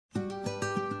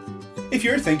If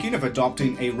you're thinking of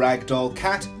adopting a Ragdoll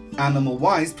cat,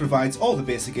 AnimalWised provides all the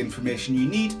basic information you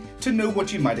need to know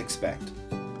what you might expect.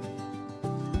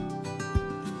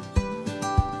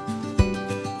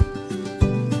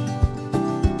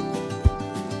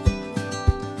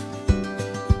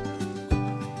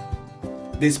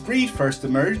 This breed first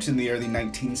emerged in the early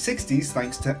 1960s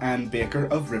thanks to Ann Baker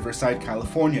of Riverside,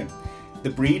 California. The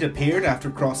breed appeared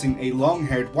after crossing a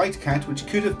long-haired white cat which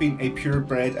could have been a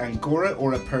purebred Angora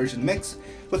or a Persian mix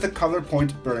with a colour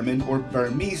point Burman or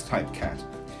Burmese type cat.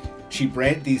 She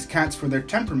bred these cats for their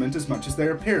temperament as much as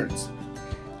their appearance.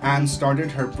 Ann started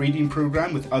her breeding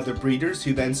program with other breeders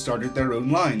who then started their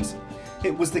own lines.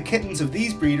 It was the kittens of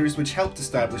these breeders which helped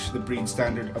establish the breed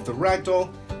standard of the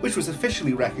Ragdoll, which was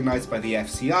officially recognised by the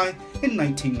FCI in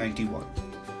 1991.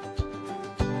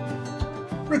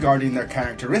 Regarding their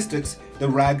characteristics, the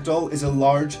Ragdoll is a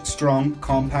large, strong,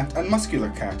 compact and muscular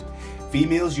cat.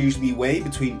 Females usually weigh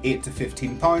between 8 to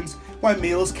 15 pounds, while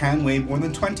males can weigh more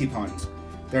than 20 pounds.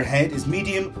 Their head is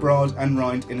medium, broad and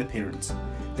round in appearance.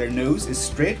 Their nose is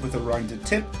straight with a rounded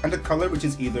tip and a colour which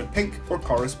is either pink or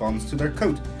corresponds to their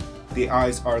coat. The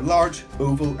eyes are large,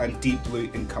 oval and deep blue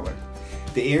in colour.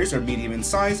 The ears are medium in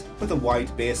size with a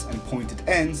wide base and pointed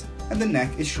ends, and the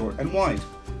neck is short and wide.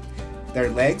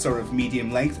 Their legs are of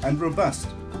medium length and robust.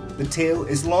 The tail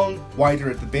is long, wider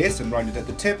at the base and rounded at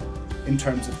the tip. In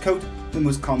terms of coat, the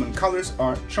most common colours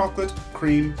are chocolate,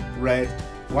 cream, red,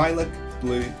 lilac,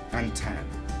 blue and tan.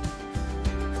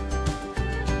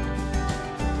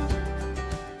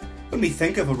 When we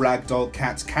think of a Ragdoll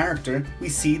cat's character, we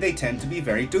see they tend to be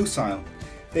very docile.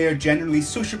 They are generally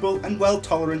sociable and well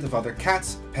tolerant of other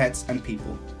cats, pets and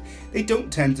people. They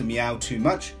don't tend to meow too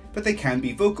much, but they can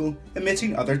be vocal,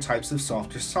 emitting other types of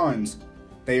softer sounds.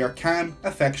 They are calm,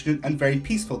 affectionate and very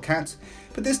peaceful cats,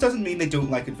 but this doesn't mean they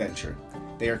don't like adventure.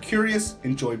 They are curious,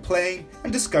 enjoy playing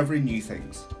and discovering new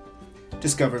things.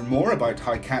 Discover more about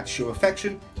how cats show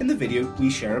affection in the video we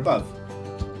share above.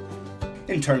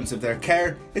 In terms of their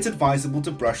care, it's advisable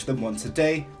to brush them once a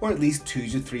day or at least 2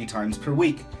 to 3 times per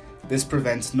week. This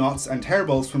prevents knots and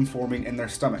hairballs from forming in their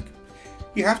stomach.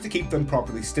 You have to keep them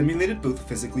properly stimulated both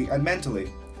physically and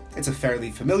mentally. It's a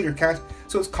fairly familiar cat,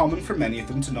 so it's common for many of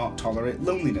them to not tolerate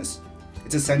loneliness.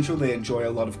 It's essential they enjoy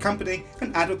a lot of company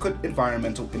and adequate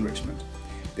environmental enrichment.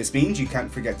 This means you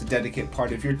can't forget to dedicate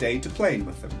part of your day to playing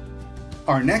with them.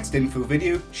 Our next info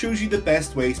video shows you the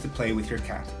best ways to play with your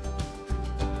cat.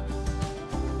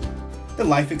 The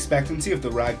life expectancy of the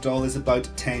Ragdoll is about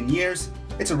 10 years.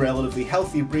 It's a relatively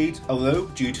healthy breed, although,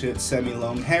 due to its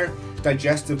semi-long hair,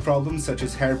 digestive problems such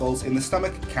as hairballs in the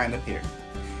stomach can appear.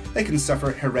 They can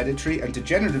suffer hereditary and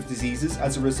degenerative diseases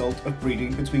as a result of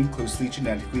breeding between closely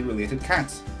genetically related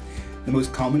cats. The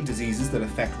most common diseases that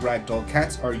affect Ragdoll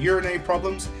cats are urinary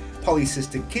problems,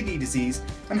 polycystic kidney disease,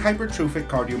 and hypertrophic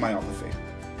cardiomyopathy.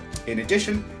 In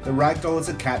addition, the Ragdoll is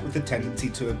a cat with a tendency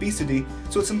to obesity,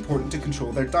 so it's important to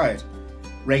control their diet.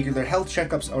 Regular health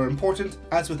checkups are important,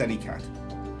 as with any cat.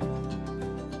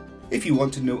 If you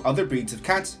want to know other breeds of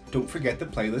cats, don't forget the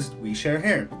playlist we share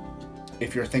here.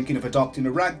 If you're thinking of adopting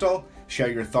a Ragdoll, share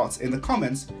your thoughts in the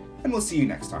comments, and we'll see you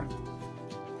next time.